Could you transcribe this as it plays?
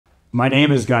My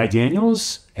name is Guy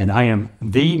Daniels, and I am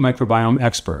the microbiome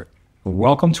expert.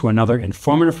 Welcome to another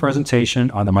informative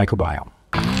presentation on the microbiome.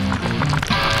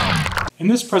 In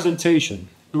this presentation,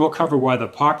 we will cover why the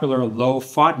popular low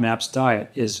FODMAPS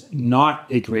diet is not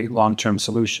a great long-term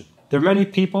solution. There are many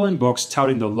people and books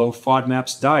touting the low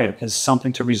FODMAPS diet as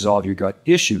something to resolve your gut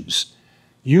issues,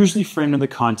 usually framed in the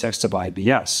context of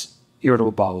IBS,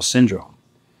 irritable bowel syndrome.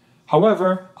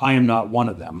 However, I am not one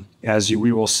of them, as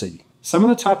we will see. Some of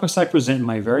the topics I present in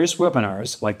my various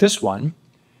webinars, like this one,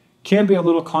 can be a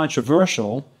little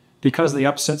controversial because they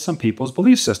upset some people's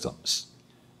belief systems.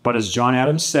 But as John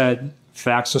Adams said,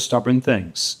 facts are stubborn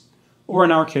things, or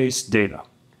in our case, data.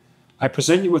 I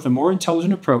present you with a more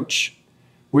intelligent approach,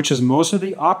 which is mostly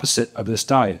the opposite of this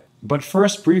diet. But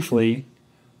first, briefly,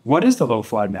 what is the low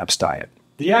FODMAPS diet?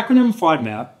 The acronym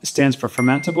FODMAP stands for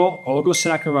fermentable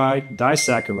oligosaccharide,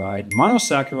 disaccharide,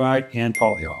 monosaccharide, and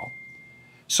polyol.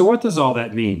 So what does all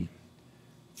that mean?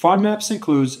 FODMAPs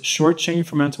includes short-chain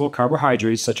fermentable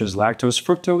carbohydrates such as lactose,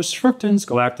 fructose, fructans,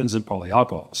 galactans, and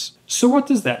polyalcohols. So what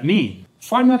does that mean?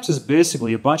 FODMAPs is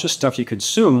basically a bunch of stuff you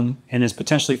consume and is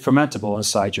potentially fermentable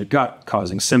inside your gut,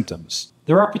 causing symptoms.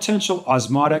 There are potential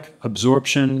osmotic,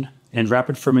 absorption, and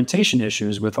rapid fermentation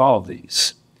issues with all of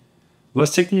these.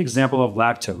 Let's take the example of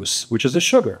lactose, which is a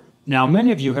sugar. Now,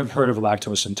 many of you have heard of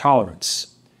lactose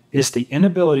intolerance. It's the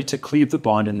inability to cleave the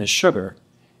bond in this sugar,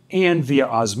 and via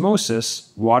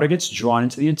osmosis, water gets drawn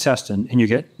into the intestine and you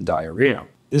get diarrhea.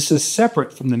 This is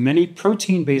separate from the many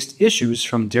protein-based issues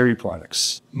from dairy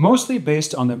products. Mostly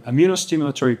based on the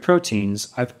immunostimulatory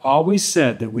proteins, I've always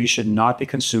said that we should not be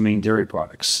consuming dairy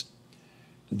products.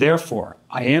 Therefore,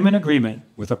 I am in agreement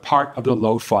with a part of the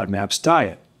low FODMAPS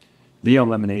diet, the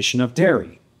elimination of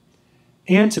dairy.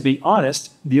 And to be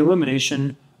honest, the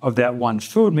elimination of that one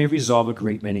food may resolve a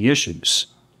great many issues.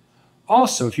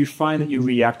 Also, if you find that you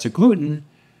react to gluten,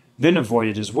 then avoid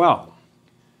it as well.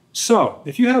 So,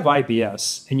 if you have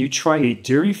IBS and you try a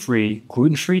dairy-free,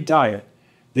 gluten-free diet,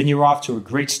 then you're off to a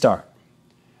great start.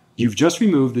 You've just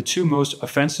removed the two most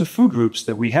offensive food groups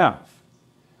that we have.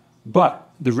 But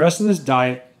the rest of this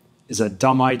diet is a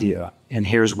dumb idea, and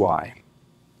here's why.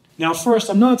 Now, first,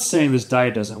 I'm not saying this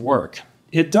diet doesn't work.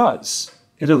 It does.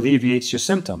 It alleviates your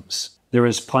symptoms. There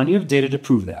is plenty of data to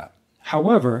prove that.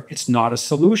 However, it's not a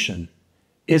solution.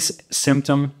 It's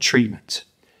symptom treatment.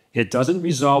 It doesn't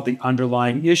resolve the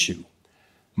underlying issue.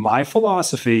 My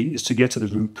philosophy is to get to the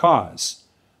root cause.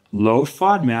 Low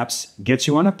FODMAPs gets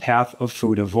you on a path of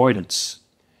food avoidance.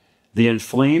 The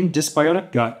inflamed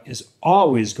dysbiotic gut is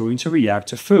always going to react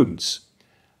to foods.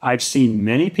 I've seen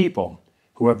many people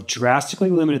who have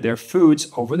drastically limited their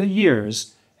foods over the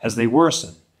years as they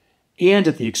worsen, and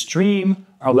at the extreme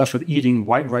are left with eating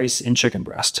white rice and chicken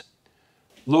breast.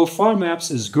 Low FODMAPs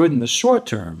is good in the short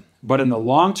term, but in the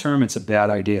long term it's a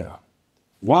bad idea.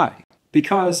 Why?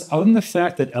 Because other than the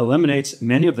fact that it eliminates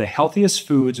many of the healthiest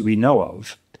foods we know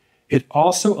of, it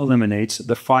also eliminates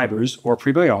the fibers or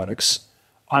prebiotics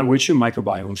on which your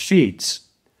microbiome feeds.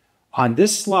 On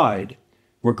this slide,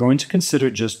 we're going to consider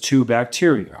just two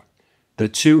bacteria, the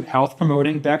two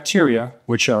health-promoting bacteria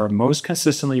which are most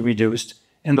consistently reduced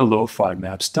in the low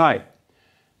FODMAPS diet,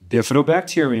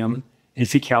 Bifidobacterium and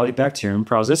Faecalibacterium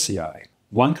prausnitzii.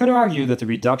 One could argue that the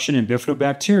reduction in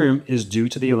Bifidobacterium is due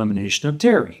to the elimination of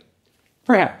dairy.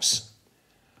 Perhaps.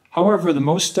 However, the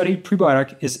most studied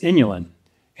prebiotic is inulin,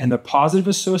 and the positive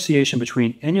association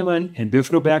between inulin and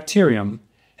Bifidobacterium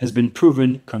has been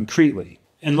proven concretely.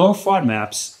 In low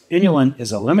FODMAPs, inulin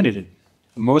is eliminated,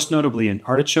 most notably in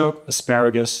artichoke,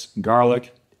 asparagus,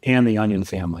 garlic, and the onion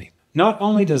family. Not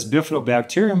only does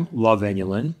Bifidobacterium love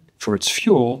inulin for its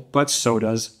fuel, but so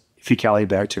does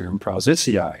Faecalibacterium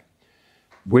prausnitzii,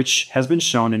 which has been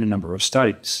shown in a number of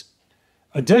studies.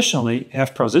 Additionally,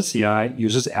 F. prausnitzii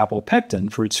uses apple pectin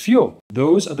for its fuel.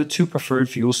 Those are the two preferred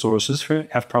fuel sources for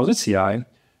F. prausnitzii,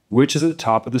 which is at the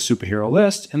top of the superhero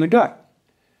list in the gut.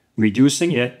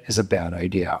 Reducing it is a bad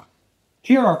idea.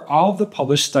 Here are all of the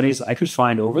published studies I could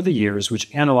find over the years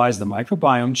which analyze the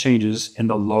microbiome changes in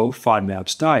the low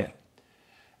FODMAPS diet.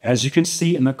 As you can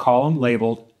see in the column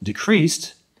labeled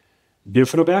decreased,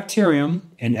 Bifidobacterium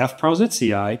and F.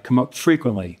 prausnitzii come up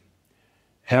frequently.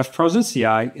 F.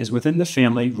 prausnitzii is within the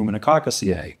family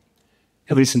Ruminococcaceae,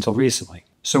 at least until recently.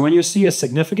 So when you see a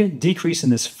significant decrease in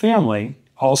this family,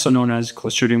 also known as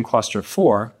Clostridium cluster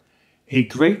 4, a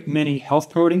great many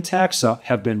health-promoting taxa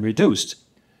have been reduced,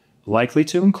 likely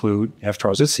to include F.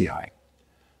 prausnitzii.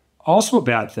 Also a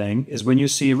bad thing is when you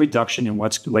see a reduction in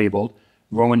what's labeled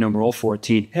Roman numeral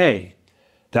 14a.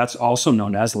 That's also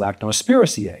known as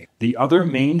Lactospiraceae, the other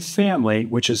main family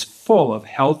which is full of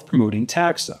health-promoting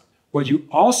taxa. What you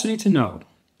also need to know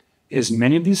is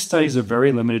many of these studies are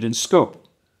very limited in scope.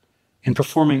 In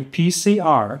performing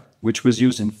PCR, which was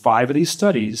used in 5 of these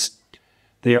studies,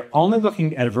 they are only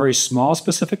looking at a very small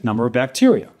specific number of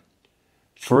bacteria.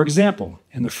 For example,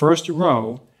 in the first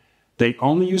row, they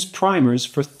only use primers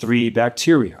for 3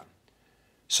 bacteria.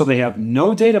 So they have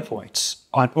no data points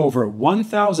on over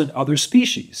 1,000 other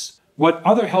species. What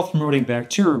other health-promoting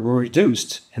bacteria were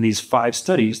reduced in these 5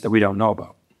 studies that we don't know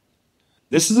about?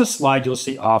 This is a slide you'll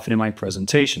see often in my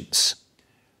presentations.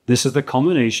 This is the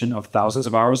culmination of thousands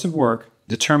of hours of work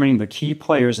determining the key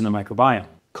players in the microbiome.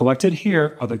 Collected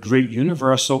here are the great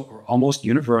universal or almost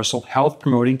universal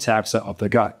health-promoting taxa of the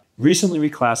gut, recently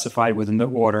reclassified within the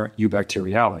order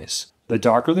Eubacteriales. The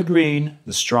darker the green,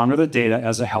 the stronger the data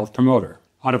as a health promoter.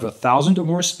 Out of 1,000 or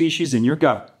more species in your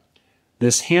gut,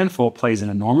 this handful plays an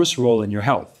enormous role in your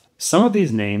health. Some of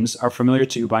these names are familiar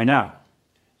to you by now,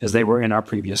 as they were in our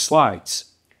previous slides.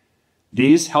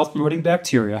 These health-promoting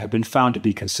bacteria have been found to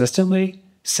be consistently,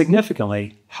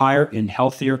 significantly higher in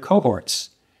healthier cohorts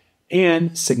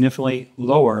and significantly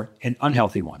lower in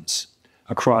unhealthy ones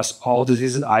across all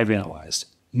diseases I've analyzed.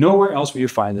 Nowhere else will you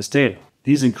find this data.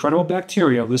 These incredible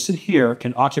bacteria listed here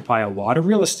can occupy a lot of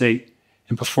real estate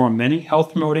and perform many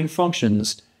health-promoting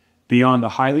functions beyond the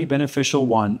highly beneficial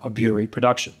one of butyrate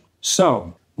production.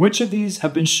 So, which of these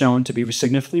have been shown to be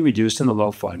significantly reduced in the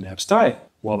low FODMAPs diet?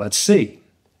 Well, let's see.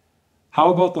 How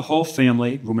about the whole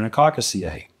family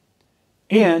Ruminococcaceae?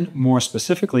 And more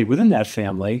specifically within that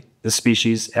family, the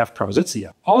species F.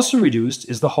 prausnitzii. Also reduced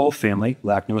is the whole family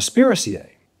Lachnoaspiraceae,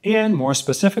 and more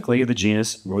specifically the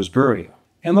genus Roseburia.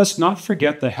 And let's not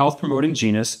forget the health-promoting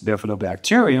genus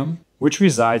Bifidobacterium, which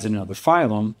resides in another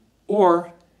phylum,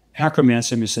 or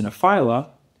Akkermansia muciniphila,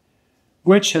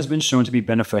 which has been shown to be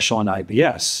beneficial in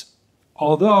IBS,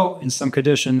 although in some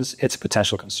conditions it's a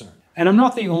potential concern. And I'm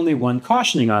not the only one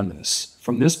cautioning on this.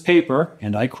 From this paper,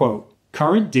 and I quote,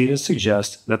 "Current data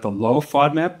suggest that the low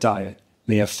FODMAP diet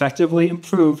may effectively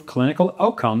improve clinical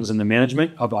outcomes in the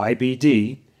management of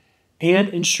IBD and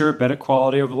ensure better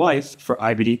quality of life for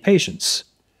IBD patients.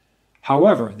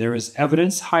 However, there is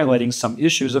evidence highlighting some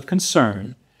issues of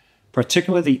concern,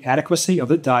 particularly the adequacy of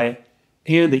the diet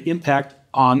and the impact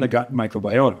on the gut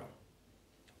microbiota."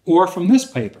 Or from this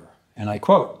paper, and I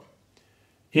quote,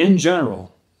 "In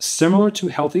general, similar to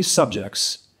healthy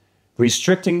subjects,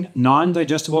 restricting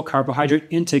non-digestible carbohydrate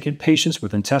intake in patients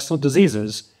with intestinal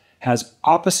diseases has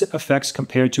opposite effects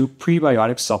compared to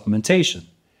prebiotic supplementation,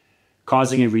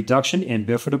 causing a reduction in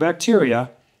bifidobacteria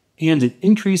and an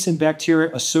increase in bacteria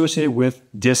associated with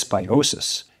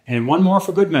dysbiosis." And one more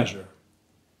for good measure.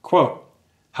 Quote,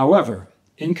 "However,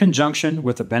 in conjunction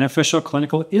with the beneficial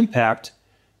clinical impact,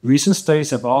 recent studies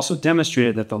have also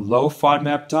demonstrated that the low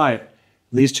FODMAP diet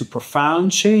leads to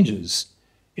profound changes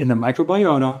in the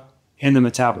microbiota and the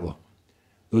metabolome,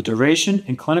 the duration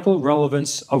and clinical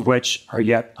relevance of which are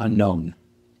yet unknown."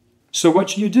 So what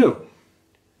should you do?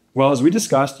 Well, as we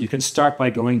discussed, you can start by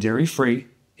going dairy-free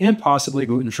and possibly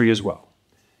gluten-free as well.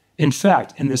 In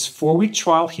fact, in this 4-week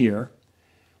trial here,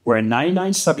 where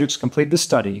 99 subjects completed the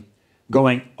study,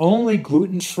 going only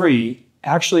gluten-free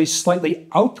actually slightly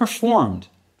outperformed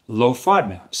low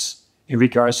FODMAPs in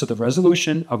regards to the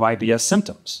resolution of IBS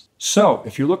symptoms. So,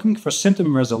 if you're looking for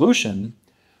symptom resolution,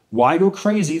 why go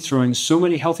crazy throwing so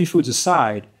many healthy foods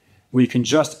aside when you can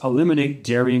just eliminate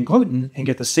dairy and gluten and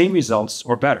get the same results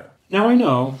or better? Now, I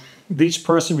know each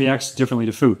person reacts differently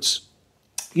to foods.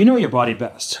 You know your body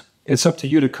best. It's up to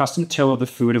you to custom tailor the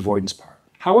food avoidance part.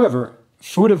 However,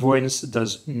 food avoidance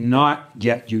does not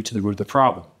get you to the root of the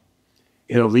problem.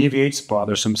 It alleviates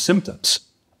bothersome symptoms,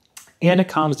 and it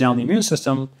calms down the immune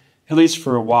system, at least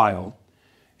for a while,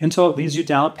 until it leads you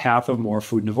down a path of more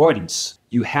food avoidance.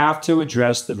 You have to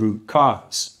address the root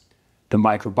cause, the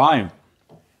microbiome,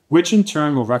 which in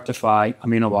turn will rectify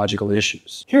immunological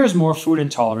issues. Here's more food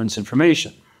intolerance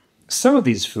information. Some of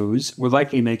these foods will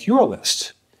likely make your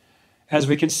list. As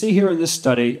we can see here in this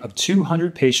study of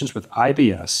 200 patients with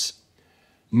IBS,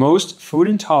 most food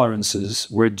intolerances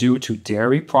were due to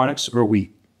dairy products or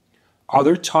wheat.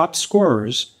 Other top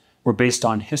scorers were based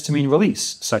on histamine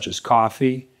release, such as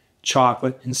coffee,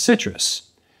 chocolate, and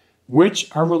citrus, which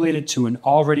are related to an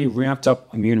already ramped up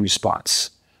immune response,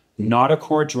 not a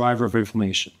core driver of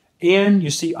inflammation. And you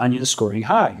see onions scoring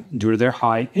high due to their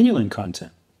high inulin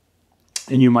content.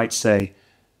 And you might say,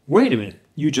 wait a minute,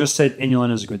 you just said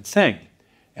inulin is a good thing,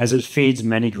 as it feeds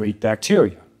many great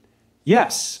bacteria.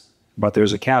 Yes, but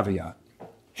there's a caveat.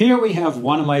 Here we have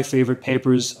one of my favorite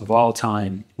papers of all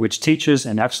time, which teaches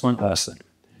an excellent lesson.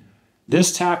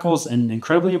 This tackles an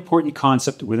incredibly important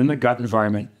concept within the gut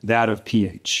environment, that of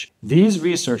pH. These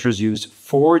researchers used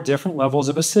 4 different levels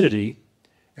of acidity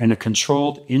in a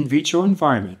controlled in vitro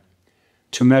environment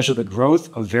to measure the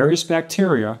growth of various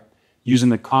bacteria using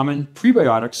the common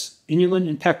prebiotics, inulin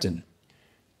and pectin,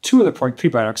 two of the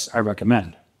prebiotics I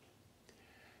recommend.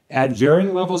 At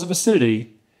varying levels of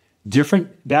acidity,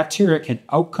 different bacteria can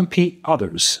outcompete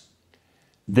others.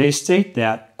 They state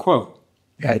that, quote,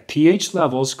 at pH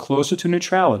levels closer to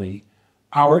neutrality,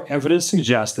 our evidence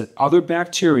suggests that other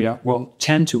bacteria will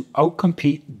tend to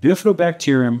outcompete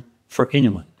Bifidobacterium for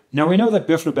inulin. Now we know that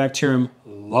Bifidobacterium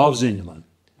loves inulin,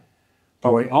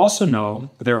 but we also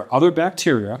know that there are other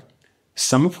bacteria,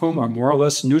 some of whom are more or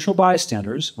less neutral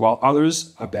bystanders, while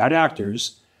others are bad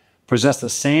actors, possess the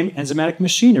same enzymatic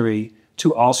machinery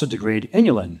to also degrade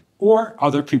inulin or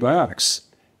other prebiotics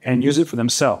and use it for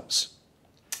themselves.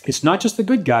 It's not just the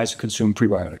good guys who consume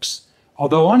prebiotics,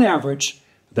 although on average,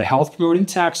 the health-promoting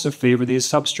taxa favor these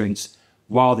substrates,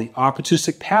 while the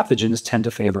opportunistic pathogens tend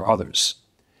to favor others.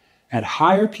 At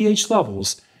higher pH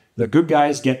levels, the good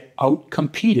guys get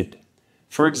outcompeted.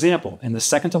 For example, in the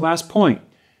second to last point,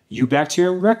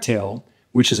 Eubacterium rectale,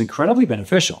 which is incredibly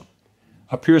beneficial,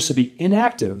 appears to be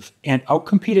inactive and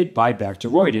outcompeted by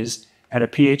Bacteroides at a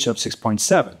pH of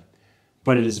 6.7,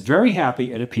 but it is very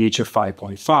happy at a pH of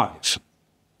 5.5.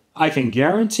 I can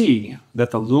guarantee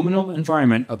that the luminal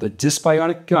environment of the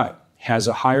dysbiotic gut has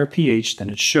a higher pH than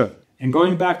it should. And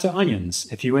going back to onions,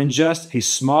 if you ingest a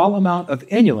small amount of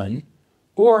inulin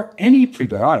or any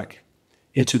prebiotic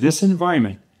into this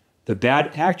environment, the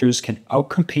bad actors can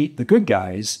outcompete the good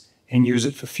guys and use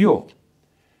it for fuel.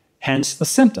 Hence the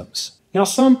symptoms. Now,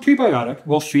 some prebiotic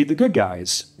will feed the good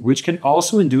guys, which can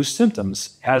also induce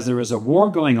symptoms, as there is a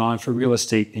war going on for real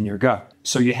estate in your gut.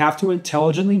 So you have to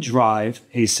intelligently drive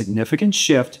a significant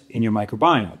shift in your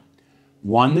microbiome,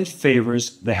 one that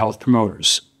favors the health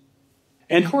promoters.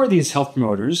 And who are these health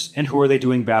promoters, and who are they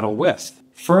doing battle with?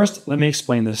 First, let me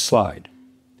explain this slide.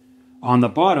 On the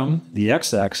bottom, the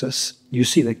x-axis, you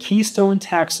see the keystone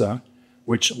taxa,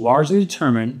 which largely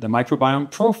determine the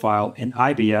microbiome profile in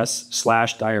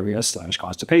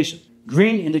IBS/diarrhea/constipation.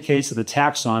 Green indicates that the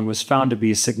taxon was found to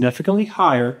be significantly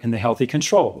higher in the healthy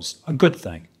controls, a good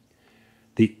thing.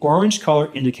 The orange color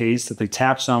indicates that the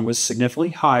taxon was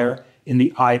significantly higher in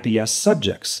the IBS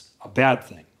subjects, a bad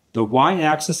thing. The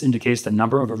y-axis indicates the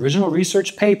number of original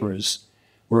research papers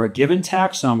where a given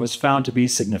taxon was found to be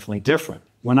significantly different.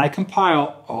 When I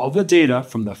compile all the data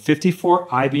from the 54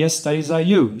 IBS studies I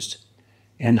used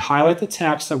and highlight the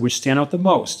taxa which stand out the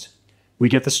most, we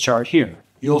get this chart here.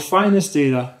 You'll find this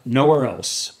data nowhere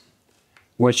else.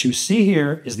 What you see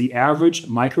here is the average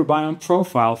microbiome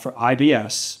profile for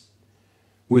IBS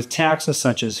with taxa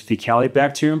such as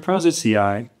Faecalibacterium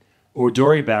prausnitzii,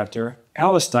 Odoribacter,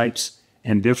 Allostipes,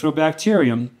 and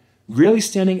Bifidobacterium really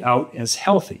standing out as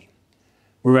healthy,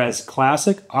 whereas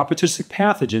classic opportunistic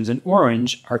pathogens in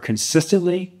orange are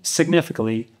consistently,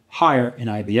 significantly higher in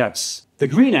IBS. The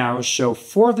green arrows show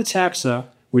 4 of the taxa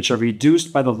which are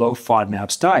reduced by the low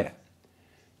FODMAPS diet,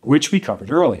 which we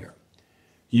covered earlier.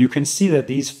 You can see that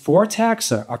these 4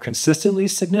 taxa are consistently,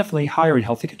 significantly higher in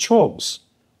healthy controls,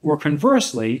 or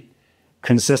conversely,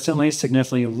 consistently,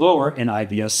 significantly lower in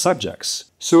IBS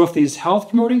subjects. So if these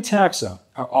health-promoting taxa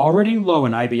are already low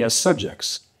in IBS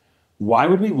subjects, why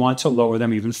would we want to lower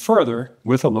them even further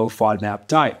with a low FODMAP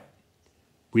diet?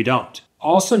 We don't.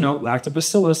 Also note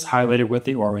Lactobacillus highlighted with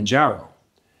the orange arrow.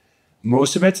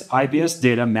 Most of its IBS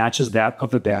data matches that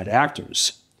of the bad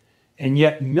actors, and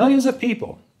yet millions of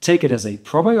people take it as a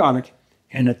probiotic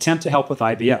in an attempt to help with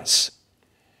IBS.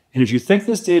 And if you think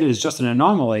this data is just an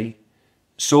anomaly,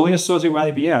 solely associated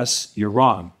with IBS, you're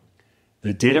wrong.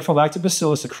 The data for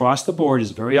Lactobacillus across the board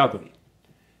is very ugly.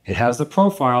 It has the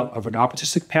profile of an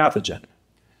opportunistic pathogen.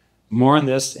 More on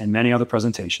this and many other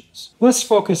presentations. Let's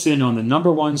focus in on the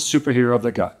number one superhero of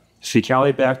the gut,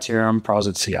 Faecalibacterium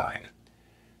prausnitzii.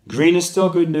 Green is still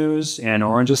good news and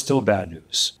orange is still bad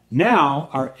news. Now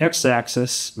our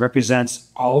x-axis represents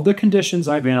all of the conditions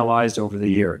I've analyzed over the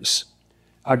years.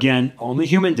 Again, only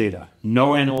human data,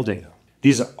 no animal data.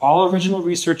 These are all original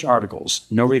research articles,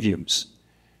 no reviews.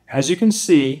 As you can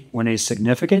see, when a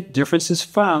significant difference is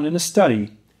found in a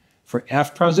study for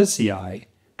F. prausnitzii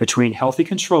between healthy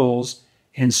controls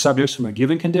and subjects from a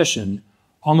given condition,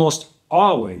 almost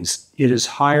always it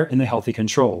is higher in the healthy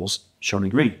controls, shown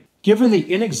in green. Given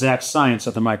the inexact science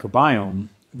of the microbiome,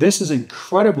 this is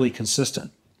incredibly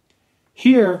consistent.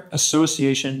 Here,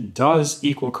 association does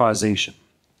equal causation.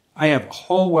 I have a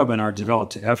whole webinar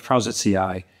developed to F.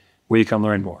 prausnitzii where you can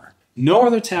learn more. No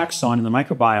other taxon in the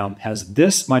microbiome has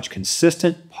this much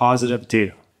consistent positive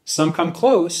data. Some come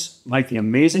close, like the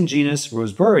amazing genus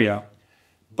Roseburia,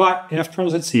 but F.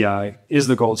 prausnitzii is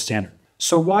the gold standard.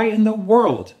 So why in the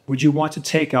world would you want to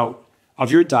take out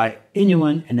of your diet,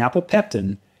 inulin and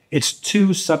apopeptin, it's two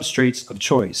substrates of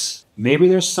choice. Maybe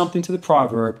there's something to the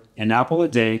proverb, an apple a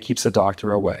day keeps the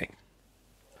doctor away.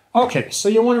 Okay, so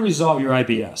you want to resolve your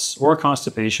IBS, or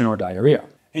constipation, or diarrhea.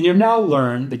 And you've now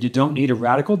learned that you don't need a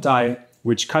radical diet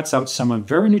which cuts out some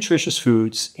very nutritious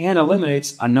foods and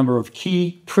eliminates a number of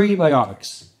key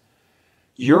prebiotics.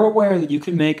 You're aware that you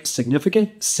can make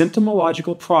significant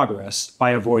symptomological progress by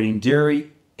avoiding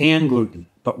dairy and gluten.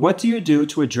 But what do you do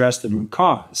to address the root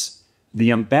cause, the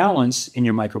imbalance in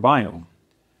your microbiome?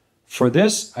 For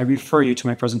this, I refer you to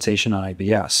my presentation on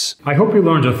IBS. I hope you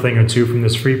learned a thing or two from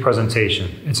this free presentation.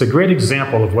 It's a great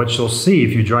example of what you'll see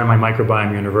if you join my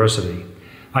Microbiome University.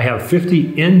 I have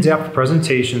 50 in-depth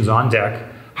presentations on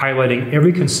deck, highlighting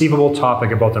every conceivable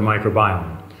topic about the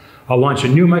microbiome. I'll launch a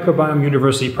new Microbiome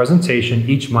University presentation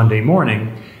each Monday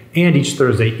morning, and each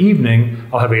Thursday evening,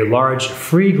 I'll have a large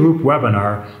free group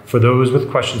webinar for those with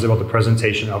questions about the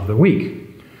presentation of the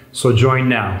week. So join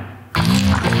now.